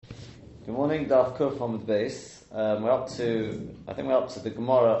Good morning, Daf Kuf on the base. We're up to the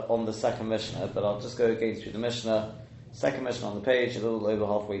Gemara on the second Mishnah, but I'll just go again through the Mishnah. Second Mishnah on the page, a little over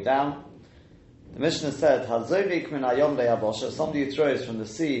halfway down. The Mishnah said, "Hazovik min hayom le'yabosha," somebody who throws from the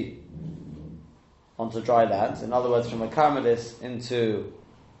sea onto dry land. In other words, from a Carmelis into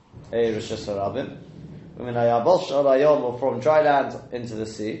a Rosh Hashanah, min hayabosha hayom, or from dry land into the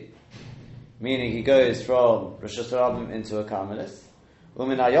sea, meaning he goes from Rosh Hashanah into a Carmelis.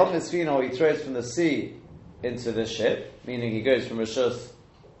 Umin hayom nesfino, he throws from the sea into the ship, meaning he goes from a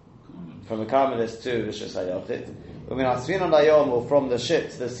Carmelis to Rosh Hashanah. Umin hasfino hayom, or from the ship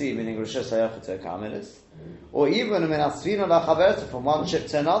to the sea, meaning Rosh Hashanah to a Carmelis. Or even umin hasfino lachaverta, from one ship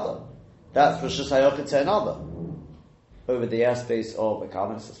to another. That's Rosh Hashanah to another. Over the airspace of a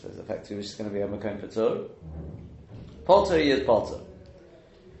Carmelis, I suppose, effectively, which is going to be a Makom Patur. Potter is Potter.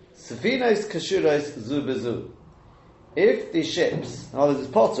 Sefinos kashuros zu bezu. If the ships, in other words,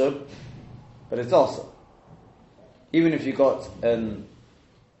 it's Potter, but it's also, even if you got an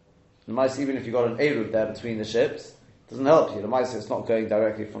Eruv there between the ships, it doesn't help you. The Maisa, it's not going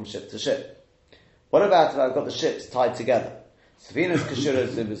directly from ship to ship. What about if I've got the ships tied together? Sefinos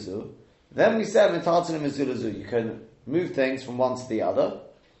kashuros zu bezu. Then we said you can move things from one to the other,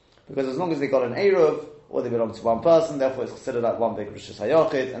 because as long as they got an Eruv, or they belong to one person, therefore it's considered like one big Rosh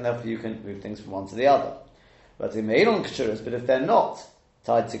Hashanah, and therefore you can move things from one to the other. But if they're not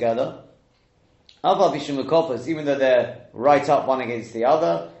tied together, even though they're right up one against the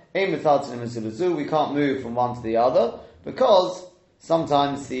other, we can't move from one to the other, because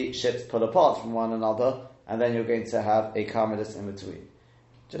sometimes the ships pull apart from one another, and then you're going to have a Carmelis in between.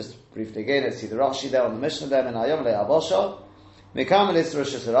 Just briefly again, let's see the Rashi there on the Mishnah there, Min hayom le'abosha, Mekamelis to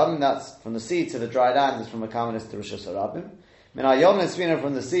Rosh Hashanah, that's from the sea to the dry land, is from Mekamelis to Rosh Hashanah. Min hayom nesfina,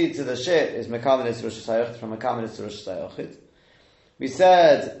 from the sea to the ship, is Mekamelis to Rosh Hashanah, from Mekamelis to Rosh Hashanah. We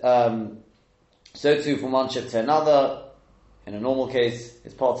said, so too from one ship to another, in a normal case,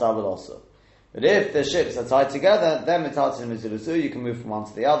 it's Potar also. But if the ships are tied together, then Mitatin Mizulusu, you can move from one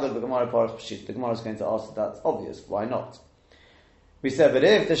to the other. The Gemara is going to ask if that's obvious. Why not? We said, but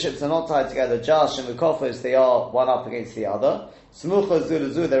if the ships are not tied together, Jash and Mukofos, they are one up against the other. Smucha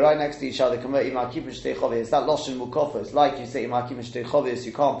Zuluzu, they're right next to each other. It's that Loshin Mukofos. Like you say, you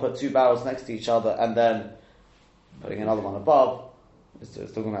can't put two barrels next to each other and then putting another one above. It's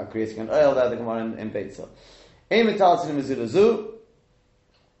talking about creating an oil there, the Gemara in Beitza.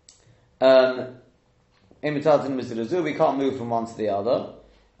 We can't move from one to the other.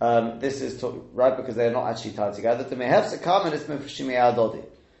 This is right because they are not actually tied together. The mehefs Carmelis mefreshim me'adodi,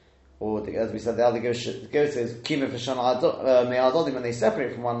 or as we said, the other go says kim mefreshim me'adodi. When they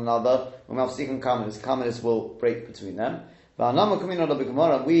separate from one another, Carmelis will break between them.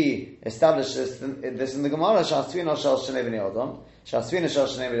 We established this in the Gemara. That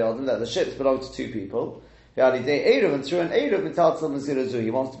the ships belong to two people. And through an Eruv,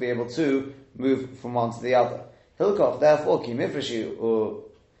 he wants to be able to move from one to the other. Hilkoch, therefore, kim mefreshi,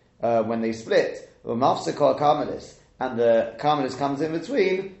 when they split, Mafsakar Carmelis, and the Carmelis comes in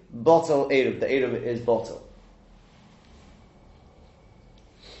between, bottle Eruv. The Eruv is bottle.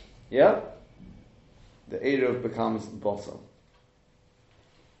 Yeah? The Eruv becomes bottle.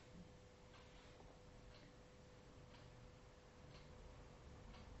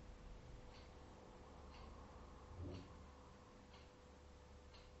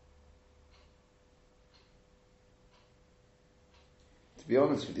 To be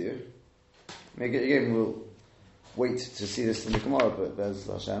honest with you, again we'll wait to see this in the Gemara, but there's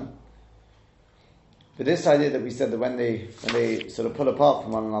Hashem. But this idea that we said that when they sort of pull apart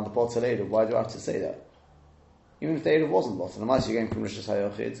from one another, bottle Eruv, why do I have to say that? Even if the Eruv wasn't bottle, unless you're going from Rosh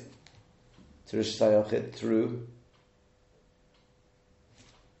Hashanah to Rosh Hashanah through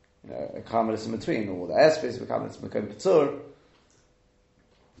a Carmelis in between, or the airspace of a Carmelis Makom Patur,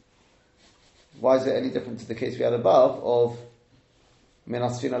 why is it any different to the case we had above of Min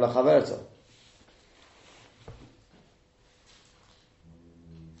hasfina lachaverta?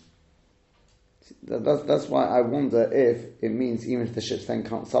 That's why I wonder if it means even if the ships then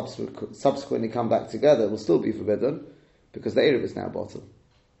can't subsequently come back together, it will still be forbidden because the Eruv is now bottom.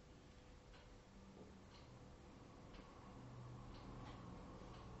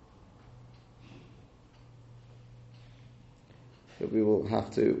 But we will have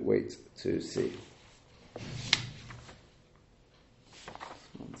to wait to see.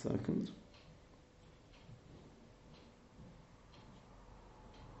 1 second.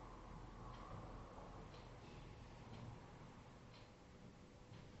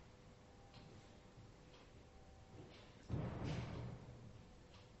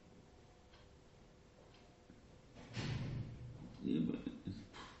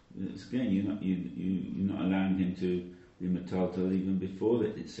 it's again, you're not allowing him to be metaltal even before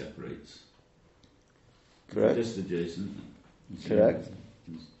that it separates. Correct. Just adjacent. Correct.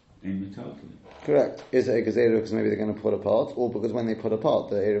 Ain't metaltal. Correct. Is it a Gezeira because maybe they're going to put apart, or because when they put apart,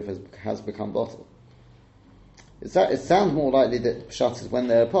 the Eruv has become bottle? It sounds more likely that Pshat is when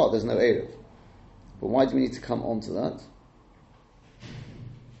they're apart, there's no Eruv. But why do we need to come on to that?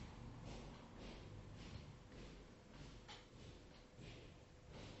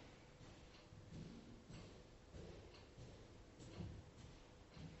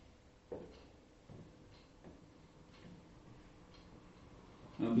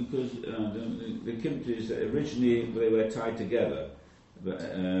 Because the Kimtu is that originally they were tied together, but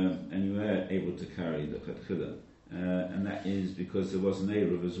and you were able to carry the Chatchila. And that is because there was an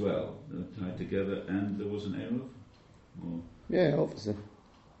Eruv as well. They were tied together and there was an Eruv? Yeah, obviously.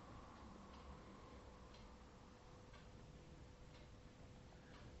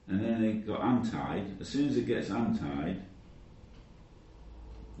 And then it got untied. As soon as it gets untied,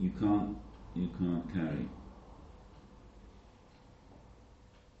 you can't carry.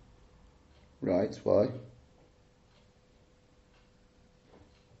 Right, why?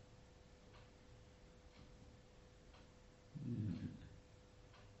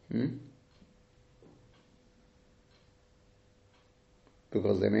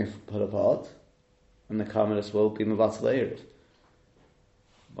 Because they may put apart, and the Carmelists will be Mevatel Eruv.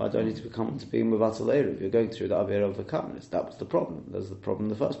 Why do I need to become to be Mevatel Eruv? You're going through the Avera of the Carmelists. That was the problem. That was the problem in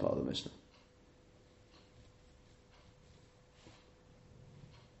the first part of the Mishnah.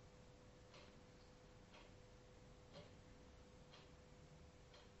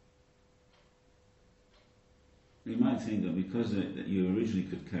 You might think that because you originally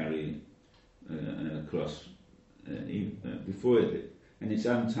could carry across before it, and it's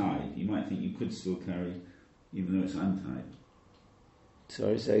untied, you might think you could still carry even though it's untied.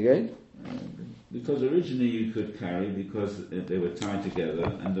 Sorry, say again? Because originally you could carry because they were tied together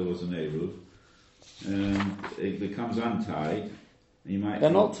and there was an Eruv. It becomes untied. And you might they're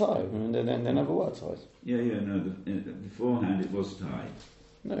not tied. I mean, they never were tied. No. Beforehand it was tied.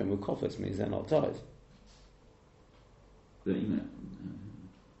 No, Mukofetz means they're not tied. But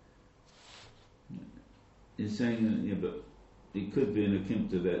it's saying that, but it could be in a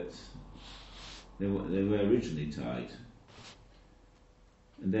Kimta that they were originally tied,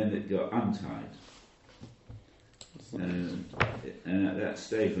 and then it got untied. And at that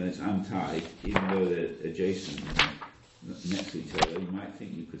stage, when it's untied, even though they're adjacent next to each other, you might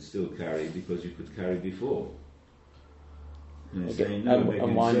think you could still carry because you could carry before. And, saying, no,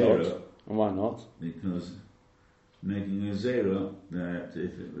 and why not? And why not? Because making a zero that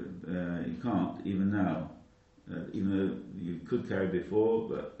if you can't even now, even though you could carry before,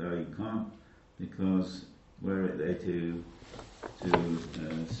 but you can't because were it there to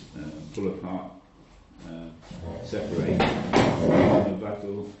pull apart, separate,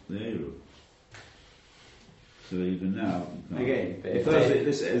 battle the Eruv. So even now you can't. Again, because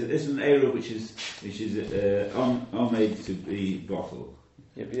this is an Eruv which is on made to be bottled.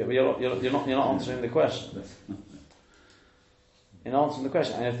 Yeah, but you're not answering the question. In answering the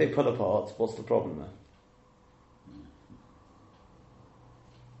question, and if they put apart, what's the problem there?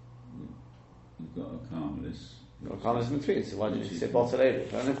 You've got a Carmelis. You've got a Carmelis in between, so why did you say bottle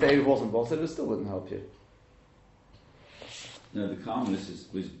Eruv? And if the Eruv wasn't bottled, it still wouldn't help you. No, the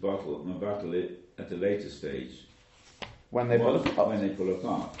Carmelis was bottled at a later stage. When they pull apart. When they pull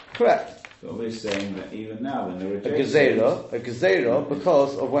apart. Correct. So we're saying that even now when they're a Gezerah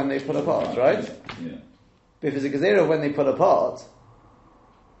because of when they pull apart, right? Yeah. If it's a Gezerah when they pull apart,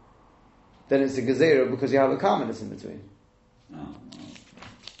 then it's a Gezerah because you have a Carmelis in between. Oh.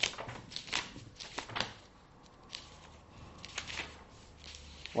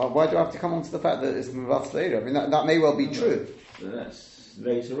 Why do I have to come on to the fact that it's Mevatel Eruv? I mean, that may well be true. So that's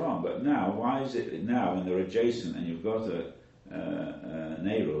later on, but now, why is it now when they're adjacent and you've got an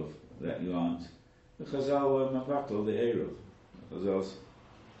Eruv that you aren't? The Chazal were Mevatel the Eruv. The Chazal's.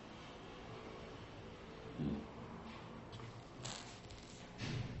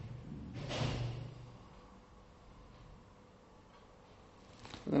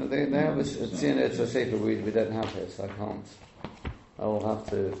 They have it's a sefer we don't have here, so I can't. I will have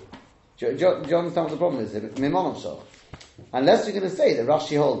to. Do you understand what the problem is? Unless you're going to say that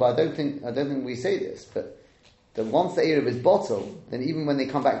Rashi holds, but I don't think we say this, but that once the Eruv is bottled, then even when they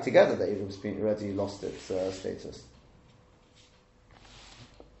come back together, the Eruv has been already lost its status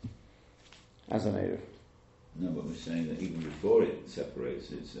as an Eruv. No, but we're saying that even before it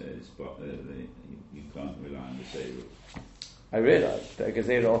separates, you can't rely on the Eruv. I realise, but a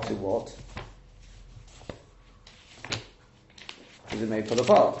Gezerah ought to what? A it may pull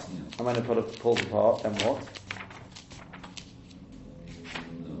apart. Yeah. And when it pulls apart, then what?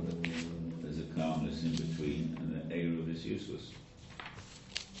 No, there's a calmness in between, and the Eruv is useless.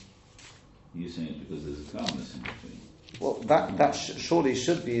 You're saying it because there's a calmness in between. Well, that surely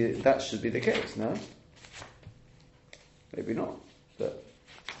should be the case, no? Maybe not, but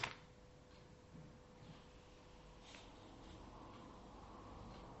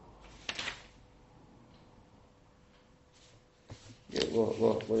yeah, we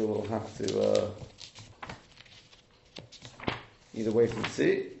will have to either wait and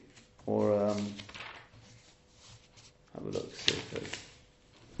see, or have a look. See if there's.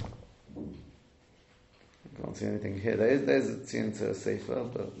 I can't see anything here. There's a tune to a sefer,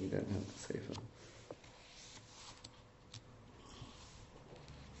 but we don't have the sefer.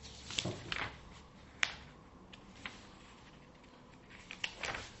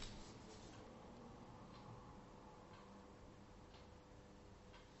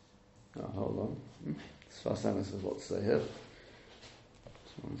 Oh, hold on. Sfas Emes is what to say here.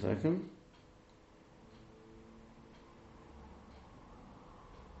 Just 1 second.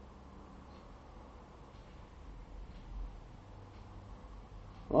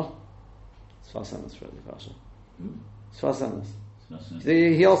 What? Sfas Emes for the Kasha. Sfas Emes.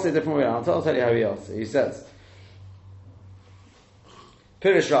 He also a different way around. I'll tell you how he also. He says,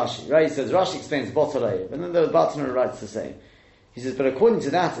 Pirish Rashi, right? He says, Rashi explains Botareyev, and then the Bartanur writes the same. He says, but according to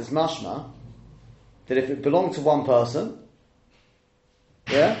that, it's mashma that if it belonged to one person,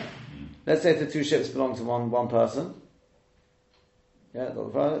 yeah, let's say if the two ships belong to one person, yeah,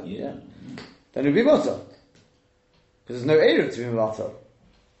 then it would be mutter, because there's no Eruv to be mutter,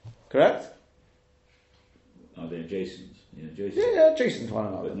 correct? Are they adjacent? Yeah, adjacent to one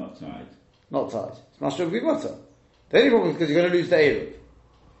another, but not tied. Not tied. It's mashma would be mutter. The only problem is because you're going to lose the Eruv.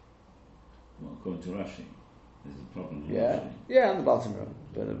 Well, according to Rashi, there's a problem. Yeah, and the bottom row,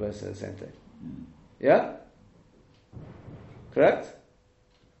 but they both say the same thing. Mm. Yeah, correct.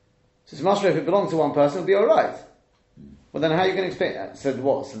 So it's mashma if it belongs to one person, it'll be all right. Well, then how are you going to explain that? So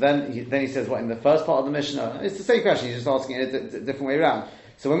what? So then he says what in the first part of the Mishnah? It's the same question. He's just asking it a different way around.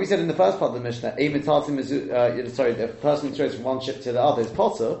 So when we said in the first part of the Mishnah, the person who throws from one ship to the other is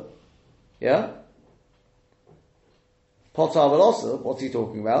potter. Yeah, potter will also. What's he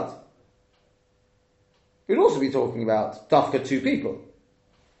talking about? He would also be talking about dafka two people.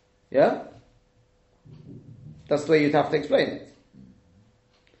 Yeah, that's the way you'd have to explain it.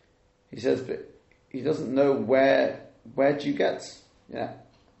 He says, but he doesn't know where do you get? Yeah.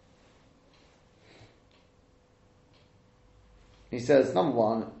 He says, number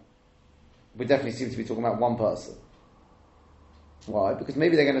one, we definitely seem to be talking about one person. Why? Because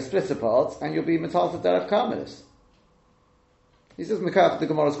maybe they're going to split apart and you'll be metal to derech karmelis. He says, Mekaf, the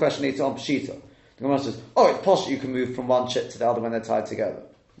Gemara's question later on Pshita. The Gemara says, it's posh you can move from one ship to the other when they're tied together.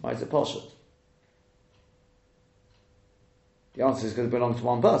 Why is it posh? The answer is because it belongs to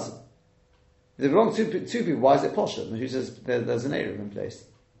one person. If it belongs to two people, why is it posh? And who says there's an Eruv in place?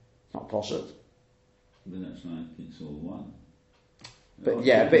 It's not posh. But that's like it's all one. But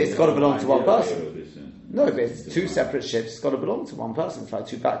it's got to belong to one person. No, but it's two separate ships. It's got to belong to one person. It's like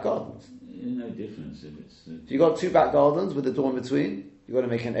two back gardens. No difference if it's. If you've got two back gardens with a door in between, you've got to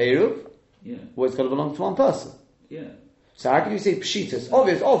make an Eruv. Yeah. Well, it's got to belong to one person. Yeah. So how can you say Pshitas?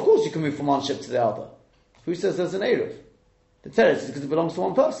 Obvious. Of course you can move from one ship to the other. Who says there's an Eruv? The teretz is because it belongs to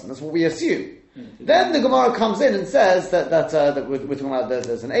one person. That's what we assume. Then the Gemara comes in and says that we're talking about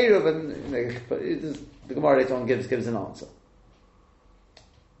there's an Eruv, and but the Gemara later on gives an answer.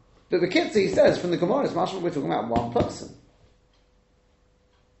 But the Kitzur, he says from the Gemara, it's mashma we're talking about one person.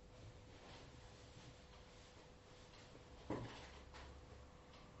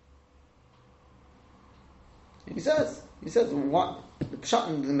 He says what the pshat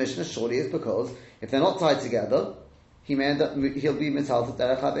in the Mishnah surely is because if they're not tied together, he'll be metal to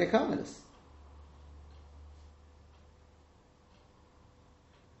derech hadei karmelis.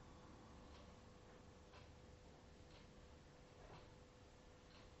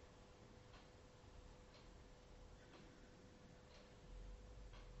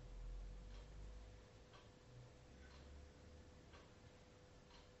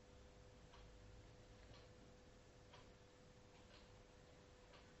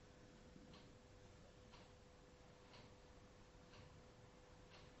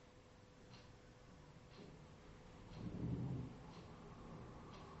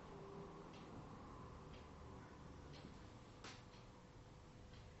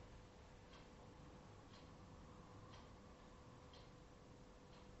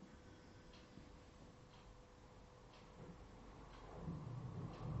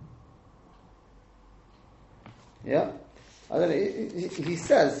 Yeah. I don't know. He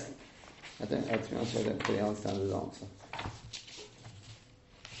says, to be honest, I don't fully understand his answer.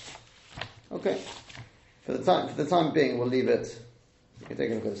 Okay, for the time being, we'll leave it. You can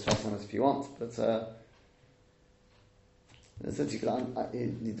take a look at the Sfas if you want, but since he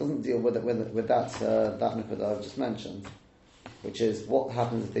doesn't deal with that that I've just mentioned, which is what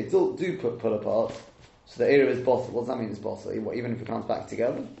happens if they do pull apart. So the area is bottle. What does that mean? Is bottle? Even if it comes back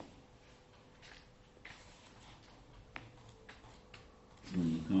together? Well,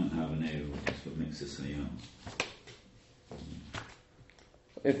 you can't have an area that's what makes it say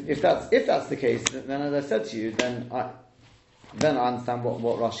If that's the case, then as I said to you, then I understand what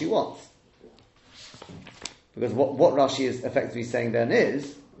Rashi wants. Because what Rashi is effectively saying then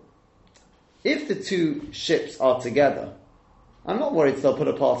is, if the two ships are together, I'm not worried they'll put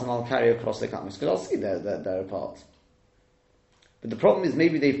apart and I'll carry across the Kamis, because I'll see they're apart. But the problem is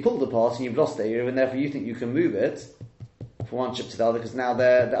maybe they've pulled apart and you've lost the area, and therefore you think you can move it from one ship to the other because now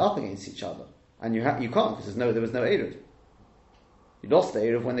they're up against each other, and you can't because there was no Eruv. You lost the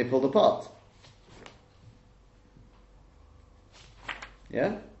Eruv when they pulled apart.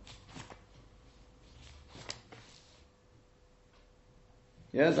 Yeah?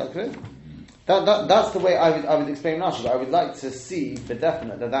 Yeah, is that clear? That's the way I would explain Rashi. I would like to see for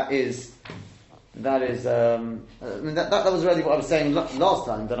definite that is. That was really what I was saying last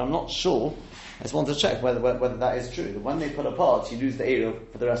time. That I'm not sure. I just want to check whether that is true. That when they pull apart, you lose the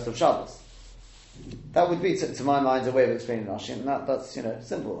Eruv for the rest of Shabbos. That would be, to my mind, a way of explaining Rashi, and that's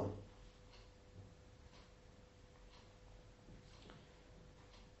simple.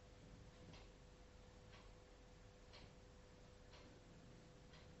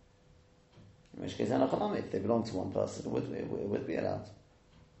 In which case, if they belong to one person, it would be allowed.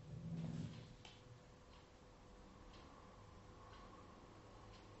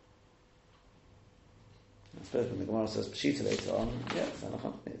 I suppose when the Gemara says Pshita later on,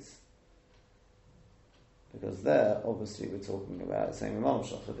 it's because there, obviously, we're talking about saying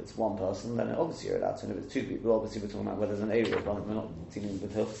if it's one person, then obviously you're allowed to, and if it's two people, obviously we're talking about whether there's an area, but we're not dealing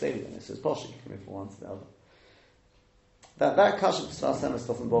with Hilchos Eruv, and so it's posh, you can move from one to the other. That Kasha P'Slas Emes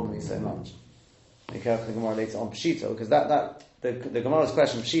doesn't bother me so much. Be careful the Gemara later on Pshita, because the Gemara's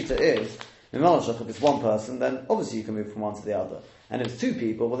question Pshita is, if it's one person, then obviously you can move from one to the other. And if it's two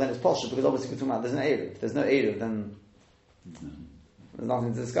people, well then it's posh, because obviously we're talking about there's an Eruv. If there's no Eruv, then there's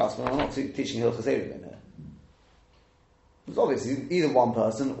nothing to discuss. But we're not teaching Hilchos Eruv in there. It's obviously either one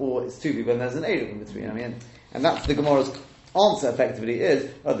person or it's two people and there's an Eruv in between. And that's the Gemara's answer effectively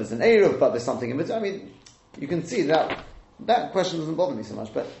is, there's an Eruv, but there's something in between. You can see that question doesn't bother me so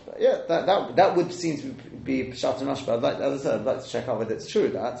much, but yeah, that would seem to be Pshat and Rashi. But as I said, I'd like to check out whether it's true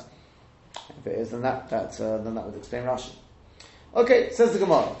that. If it is, then that would explain Rashi. Okay, says the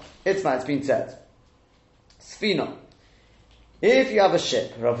Gemara. It's been said. Sfina. If you have a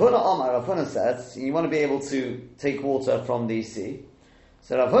ship, Rav Huna says, you want to be able to take water from the sea.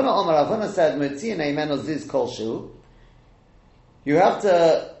 So Rav Huna said, Metzine meno ziz kolshu. You have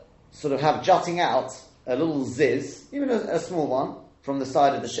to sort of have jutting out a little ziz, even a small one, from the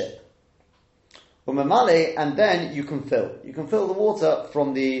side of the ship. Umemale, and then you can fill. You can fill the water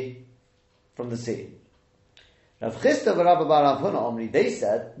from the sea. Rav Chisda v'Rabba bar Rav Huna Omri, they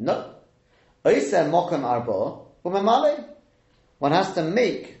said, no. Oiseh mokem arba, umemale. One has to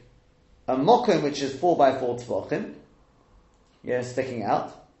make a mokem which is 4x4 tvachim, sticking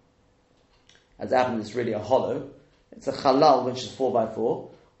out. As happened, it's really a hollow. It's a halal which is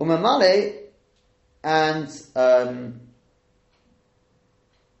 4x4. Umemale, and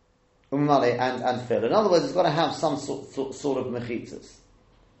fill. In other words, it's got to have some sort of mechitzas.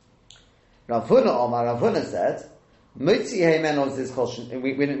 Rav Huna said, Motzi heimen of this kolshul.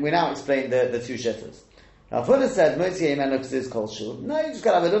 We now explain the two shittas. Rav Huna said, Motzi heimen of this kolshul. No, you just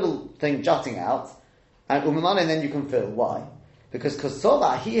got to have a little thing jutting out, and then you can fill. Why? Because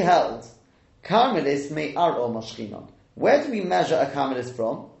Kosova, he held, Carmelis me aro mashchinon. Where do we measure a Carmelis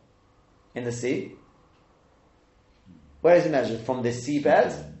from? In the sea? Where is it measured? From the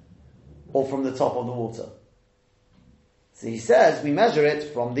seabed or from the top of the water? So he says we measure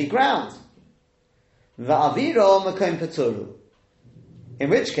it from the ground. Va'aviro makom peturu. In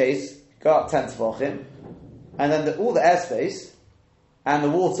which case, go up 10 tvachim, and then all the airspace and the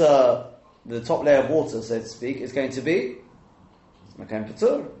water, the top layer of water, so to speak, is going to be makom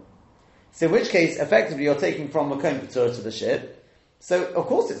peturu. So in which case, effectively, you're taking from makom peturu to the ship. So of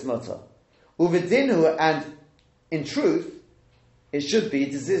course it's mutter. Uvidinu, and in truth, it should be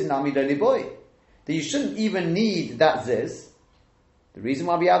ziz nami lo liboy. That you shouldn't even need that ziz. The reason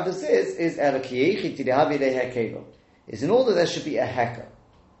why we have the ziz is in order there should be a hecker.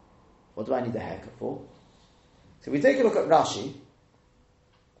 What do I need a hecker for? So we take a look at Rashi.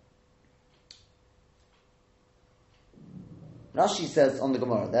 Rashi says on the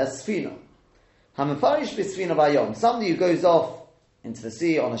Gemara, there's Sfina. Hamefarish b'Sfina bayom. Somebody who goes off into the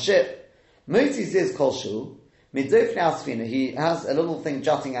sea on a ship. Motzi ziz kolshu. Midof Sfina. He has a little thing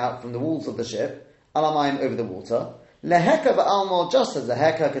jutting out from the walls of the ship. Alamayim over the water. Leheka ba'almo, just as a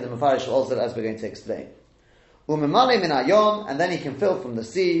heka, kedemefarish also, as we're going to explain. Umemale min ayom, and then he can fill from the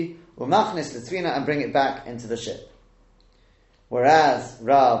sea. Umachnis l'Sfina, and bring it back into the ship. Whereas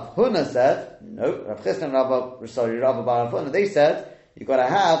Rav Huna said, no, Rav Chisda and Rav Bar Huna, they said, you've got to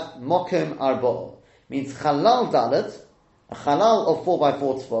have mokim arba'ah. Means chalal dalet, a chalal of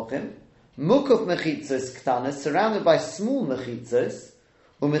 4x4 tefachim, mukuf mechitzos ktanis, surrounded by small mechitzos,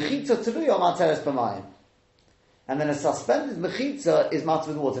 umechitza teluya materes b'mayim. And then a suspended mechitza is matter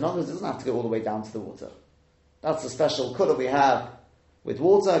with water. In other words, it doesn't have to go all the way down to the water. That's a special kula we have with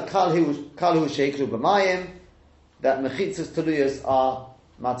water. Kalhu sheiklu b'mayim. That mechitzas teluyas are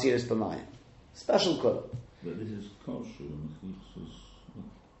matiris b'mayim. Special kula. But this is kosher, mechitzas.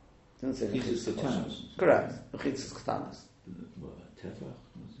 Didn't say mechitzas katanas. Correct. Mechitzas katanas. Tefach,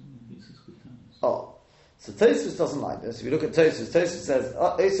 mechitzas katanas. Oh, so Tosfos doesn't like this. If you look at Tosfos, Tosfos says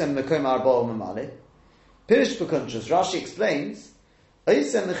Oisem mekom arba'ah mamali. Pirish b'kuntrus. Rashi explains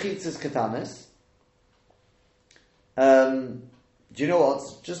Oisem mechitzas katanas. Do you know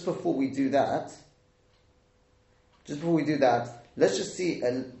what? Just before we do that, let's just see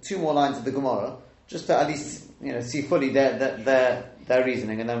two more lines of the Gemara, just to at least see fully their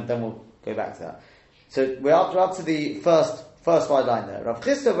reasoning, and then we'll go back to that. So we're up to the first wide line there. Rav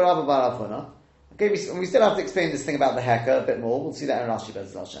Chisda v'Rav Bar Huna. Okay, we still have to explain this thing about the heka a bit more. We'll see that in Rashi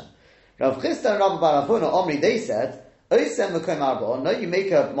Be'ez Hashem. Rav Chisda and Rav Bar Huna, Omri, they said, Oisem l'koim arba'ah. No, you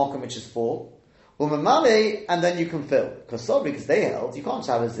make a mokum which is 4. Umamale, and then you can fill. Because they held, you can't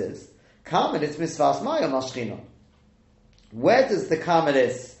have as is. Karmelis misvas mayom ashchina. Where does the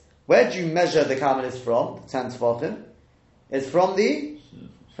karmelis, where do you measure the karmelis from? The 10 tefachim? It's from the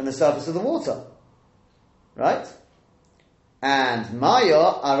surface of the water. Right? And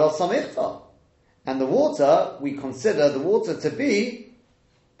maya aros samichta. And the water, we consider the water to be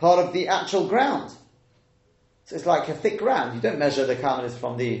part of the actual ground. So it's like a thick ground. You don't measure the karmelis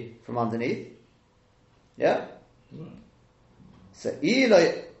from underneath. Yeah? Right. So,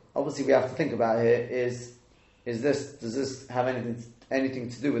 obviously we have to think about here does this have anything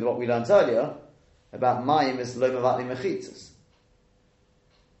to do with what we learned earlier about mayim is lo mevatli mechitzos?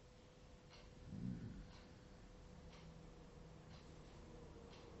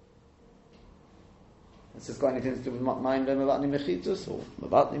 Has this got anything to do with mayim lo mevatli mechitzos or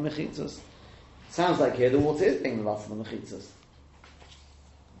mevatli mechitzos? Sounds like here the water is being mevatli mechitzos.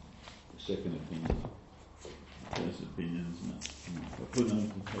 Second opinion. First opinion is not.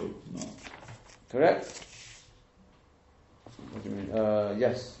 Correct? What do you mean?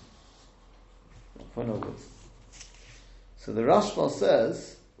 Yes. So the Rashba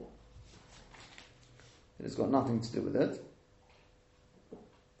says it's got nothing to do with it.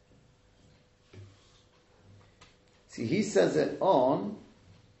 See, he says it on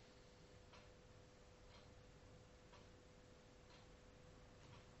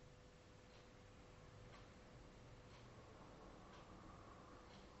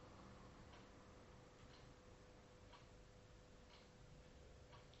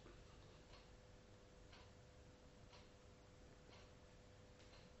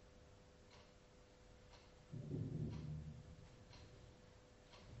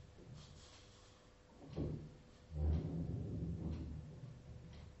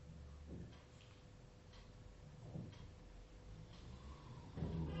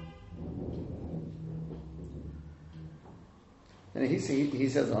and he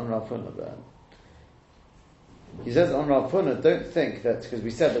says on Rav Huna there. He says on Rav Huna, don't think that, because we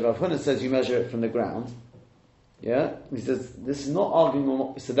said that Rav Huna says you measure it from the ground. Yeah? He says, this is not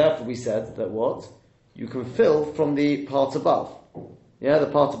arguing, so therefore we said that what? You can fill from the part above. Yeah, the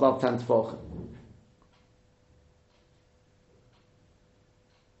part above 10 tefachim.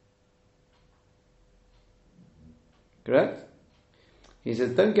 Correct? He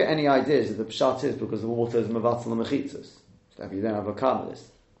says, don't get any ideas that the pshat is because the water is mevatel mechitzos. So if you don't have a karmelis.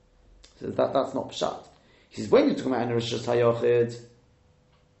 He says, that's not pshat. He says, when you're talking about Rishus HaYochid,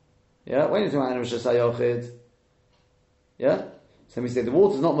 yeah, when you're talking about Rishus HaYochid, yeah, so we say the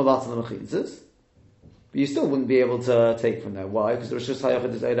water is not mevatel mechitzos, but you still wouldn't be able to take from there. Why? Because the Rishus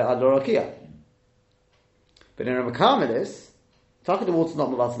HaYochid is Eila Ad L'Rakia. But in a karmelis, talking the water is not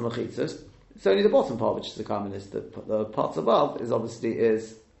mevatel mechitzos, it's only the bottom part which is the karmelis. The parts above is obviously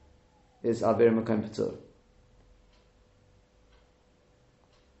is Avir Makom Patur.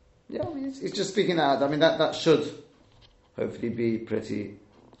 Yeah, I mean, it's just speaking out. I mean, that should hopefully be pretty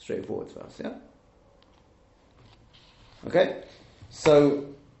straightforward for us, yeah? Okay? So,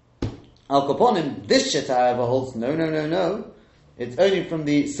 Al Kaponim, this shit, however, holds no. It's only from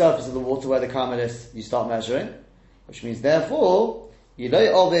the surface of the water where the carmelis you start measuring, which means, therefore, you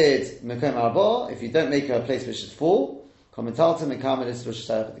don't ovid mekom arba, if you don't make a place which is 4, komentalta mekamelis rosh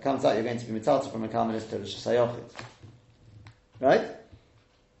hashanah. It comes out, you're going to be metalta from mekamelis to rosh hashanah. Right?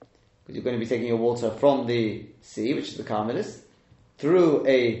 Because you're going to be taking your water from the sea, which is the carmelis, through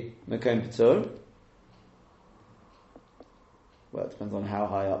a mekom patur. Well, it depends on how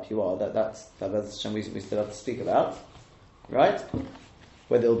high up you are. That's something we still have to speak about. Right?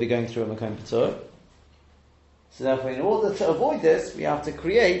 Whether it'll be going through a Makom Patur. So therefore, in order to avoid this, we have to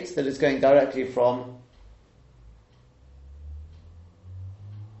create that it's going directly from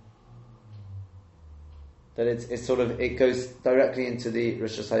that it's sort of, it goes directly into the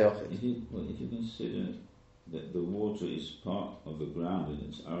Rosh Hashanah. If you consider that the water is part of the ground and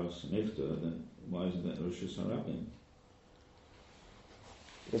it's Aros Nifta, then why isn't that Rosh Hashanah?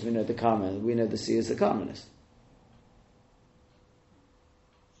 Because we know the Carmel, we know the sea is the Carmelis.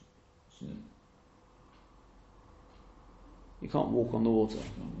 You can't walk on the water,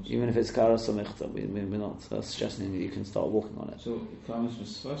 even if it's Karas or Mechta. We're not suggesting that you can start walking on it. So, Karas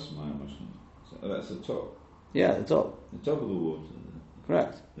was first, that's the top. Yeah, the top. The top of the water.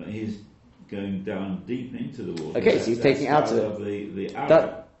 Correct. That he's going down deep into the water. Okay, so he's taking out of it. The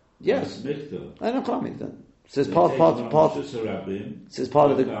that, yes. I know Kami then. So it's part. So it's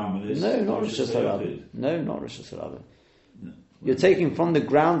part of the. No, not Rosh Hashanah. No, not Rosh Hashanah. You're taking from the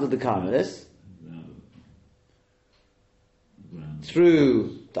ground of the Carmelis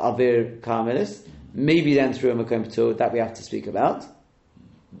through the Avir Carmelis, maybe then through a Makom Patur, that we have to speak about,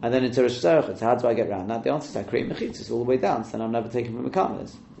 and then into Rosh Hashanah. So how do I get around that? The answer is I create mechitzas all the way down, so then I'm never taking from a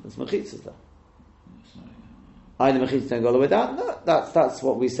Carmelis. There's mechitzas there. Either mechitzas don't go all the way down. No, that's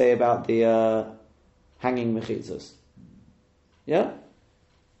what we say about the hanging mechitzas. Yeah.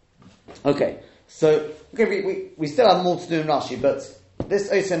 Okay. So we still have more to do in Rashi, but this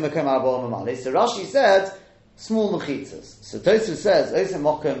Osem Makom Arba Mamali. So Rashi said small mechitzas. So Tosfos says Osem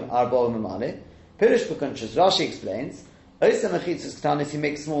Makom Arba Mamali. Pirish B'Kuntres, Rashi explains Osem mechitzas Ktanis, he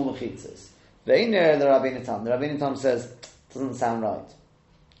makes small mechitzas. Ve'iner the Rabbeinu Tam. The Rabbeinu Tam says doesn't sound right.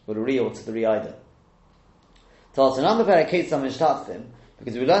 Or the Ri or to the Ri either. Taltanam B'Perek Ketzam Mishtatzim,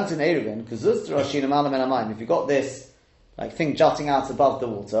 because we learned in Eruvin Kuzuz Rashi Namalam and Amayim. If you got this like thing jutting out above the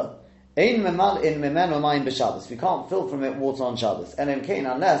water. In memeno mayim b'Shabbos, we can't fill from it water on Shabbos. And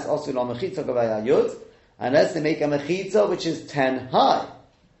unless also lo mechitza gavaya yud, unless they make a mechitza which is 10 high,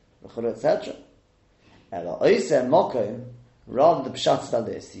 etc. Ela oisem mokom, rather the pshat like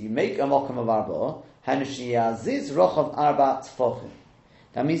this. You make a mokom of arba, hanushiyazis rochav arba tefachim.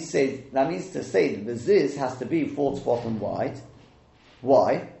 That means to say that the ziz has to be 4 tefachim wide.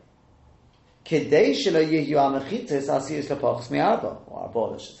 Why? Kedei shelo yihyu amechitzas asiyus lepachos mi'arba, or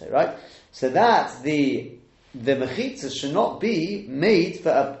arba, I should say, right? So that the mechitzas should not be made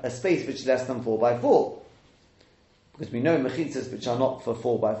for a space which is less than 4x4, because we know mechitzas which are not for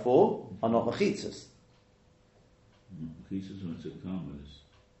 4x4 are not mechitzas. Mechitzas are not carmelis.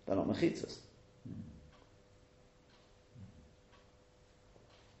 They're not mechitzas.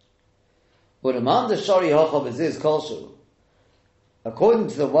 U'reman deshari hochav aziz kolshu. According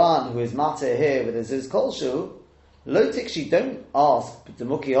to the one who is matter here with a ziz kolshu, lo tikshi don't ask, but the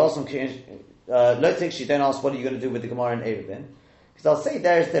muki also lo tikshi don't ask what are you going to do with the Gemara in Eruvin, because I'll say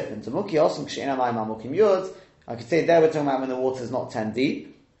there is different. The muki also ksheina mayim amukim yud. I could say there we're talking about when the water is not 10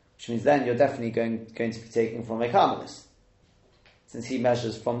 deep, which means then you're definitely going to be taking from a carmelis, since he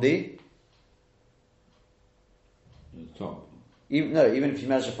measures from the top. Even if you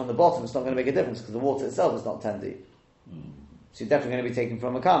measure from the bottom, it's not going to make a difference because the water itself is not 10 deep. So you're definitely going to be taking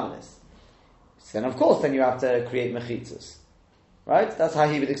from a carmelis. So then, of course, then you have to create mechitzas. Right? That's how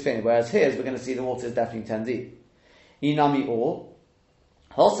he would explain it. Whereas here, we're going to see the water is definitely 10 deep. Inami or.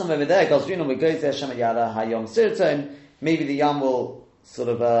 Wholesome over there, Gazrino goes there, Shemayara, Hayom Sirton. Maybe the yam will sort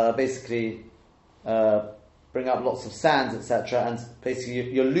of basically bring up lots of sands, etc., and basically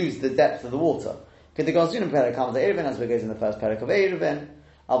you'll lose the depth of the water. Because the Gazrino Perek comes to Eruvin, as we goes in the first Perek of Eruvin.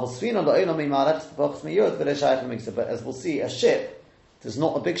 But as we'll see, a ship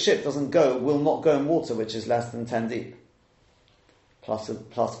a big ship will not go in water which is less than 10 deep. Plus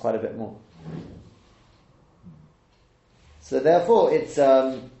quite a bit more. So therefore it's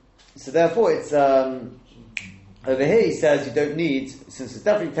over here he says you don't need, since it's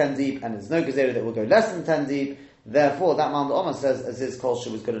definitely 10 deep and there's no gazera that will go less than 10 deep, therefore that Mount Omar says Aziz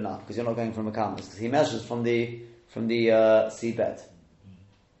Kolshu was good enough because you're not going from a canvas, because he measures from the seabed.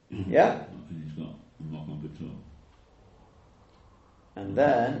 Yeah? And he's got a Mokum Batul. And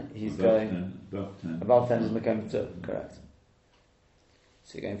then he's going... Above 10 is Mekem Patur, correct.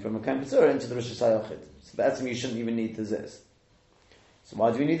 So you're going from Mekem Patur into the Rosh Hashanah. So that's you shouldn't even need the Ziz. So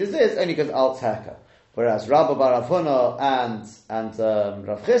why do we need the Ziz? Only because Alt Heka. Whereas Rabba Bar Avuna and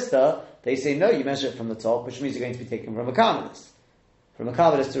Rav Chisda, they say no, you measure it from the top, which means you're going to be taken from a Karmelis. From a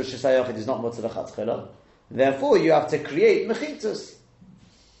Karmelis to Rosh Hashanah is not Mutzah Chatchila. Therefore, you have to create Mechitzas.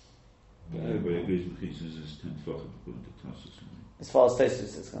 Everybody agrees Mechitzas is 10 Tfachim according to Tassus. As far as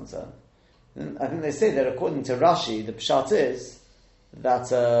Tosfos is concerned. And I think they say that according to Rashi, the Pshat is that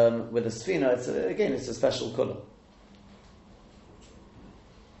with the Sfina, it's a special colour.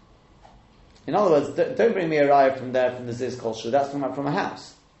 In other words, don't bring me a raya from there, from the Ziz Kolshu, that's from a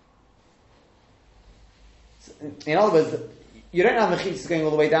house. In other words, you don't have mechitzas going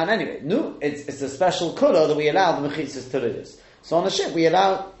all the way down anyway. No, it's a special colour that we allow the mechitzas to lose. So on a ship, we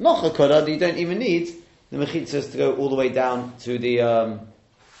allow noch a colour that you don't even need the mechitzas to go all the way down to the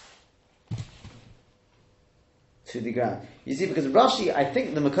ground. You see, because Rashi, I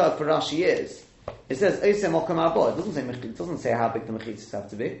think the makar for Rashi is, it says Osem Okam Abo. It doesn't say how big the mechitzas have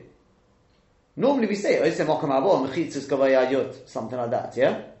to be. Normally we say Osem Okam Abo, mechitzas gavaya yud, something like that,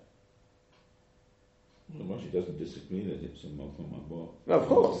 yeah? Well, Rashi doesn't disagree that it's a Mokum Abo. Well, of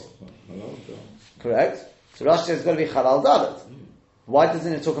course. Halal. Correct. So Rashi says it's got to be Halal Dalet. Why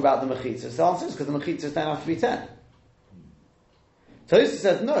doesn't it talk about the mechitzas? The answer is because the mechitzas don't have to be 10. Tosfos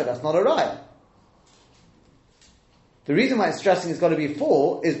says no, that's not a raya. The reason why it's stressing it's got to be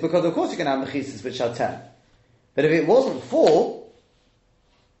 4 is because of course you can have mechitzas which are 10. But if it wasn't 4,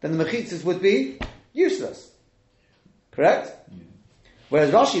 then the mechitzas would be useless. Correct? Yeah.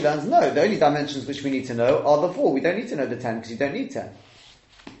 Whereas Rashi learns, no, the only dimensions which we need to know are the 4. We don't need to know the 10 because you don't need 10.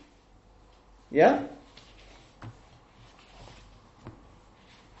 Yeah?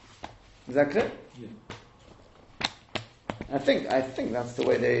 Is that clear? Yeah. I think that's the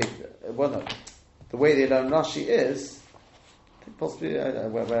way they... the way they learn Rashi is... I think possibly...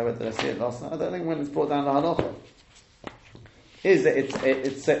 where did I see it last night? I don't think when it's brought down to Halacha. Is that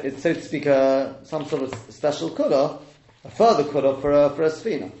it's so to speak some sort of special kula, a further kula for a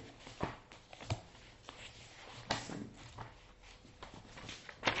sfina.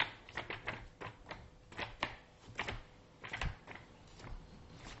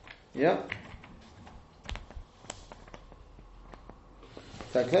 Yeah.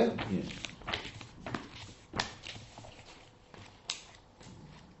 Is that clear? Yeah.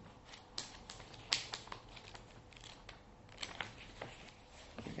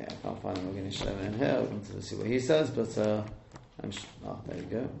 Okay, I can't find him. We're going to show him in here. We're going to see what he says, but there you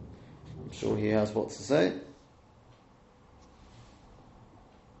go. I'm sure he has what to say.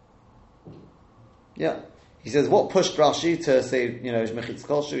 Yeah. He says, what pushed Rashi to say, Mechitz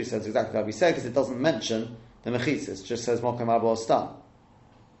Kolshu? He says exactly how we said, because it doesn't mention the Mechitzis. It just says Mokum Abo Stam.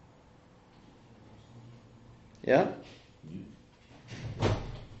 Yeah?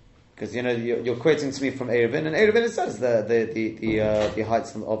 Because, you're quoting to me from Eruvin, and Eruvin it says the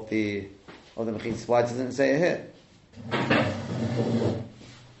heights of the Mechitzis. Why doesn't it say it here?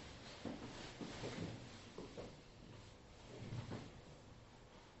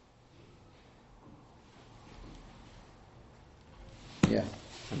 Yeah.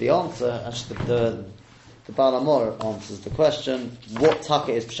 And the answer, actually, the Baal HaMaor answers the question, what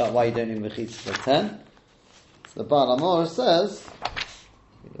taka is Pshat, why you don't need Mechitzis for 10? So the Baal HaMaor says,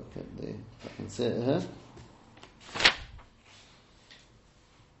 look at I can see it here.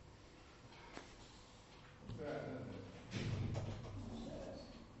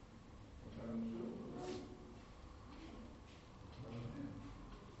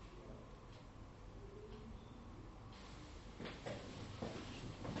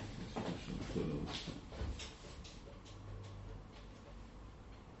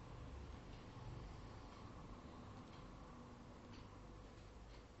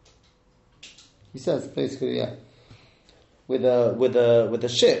 He says basically, yeah, with a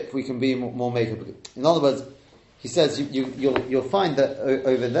ship we can be more makeup. In other words, he says you'll find that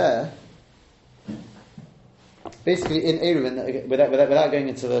over there, basically in Eruvin, without going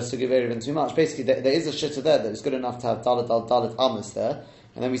into the sugi of Eruvin too much, basically there is a shitta there that is good enough to have dalet amos there,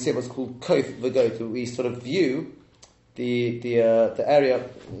 and then we say what's called kof v'goat. We sort of view the area.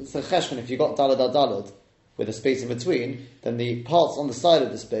 It's a cheshbon. If you got dalet with a space in between, then the parts on the side of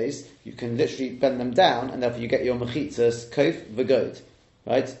the space, you can literally bend them down, and therefore you get your mechitzas, kof, v'god.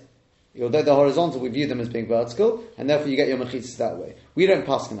 Right? Although they're horizontal, we view them as being vertical, and therefore you get your mechitzas that way. We don't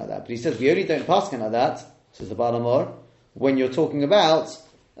paskin like that, but he says we only don't paskin like that, says the Baal HaMaor, when you're talking about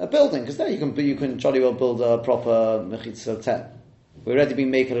a building, because there you can jolly well build a proper mechitzas of 10. we're already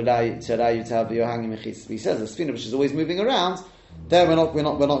being made to allow you to have your hanging mechis. He says the spina which is always moving around. There we're not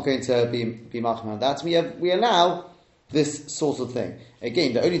going to be machmir on that. We allow this sort of thing.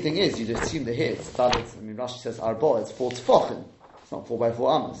 Again, the only thing is you just assume that here it's valid. I mean, Rashi says arba, it's 4 tefachim. It's not 4 by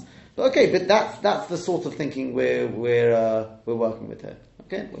 4 amas. But okay, but that's the sort of thinking we're working with here.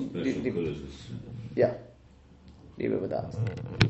 Okay, Special leave it with that.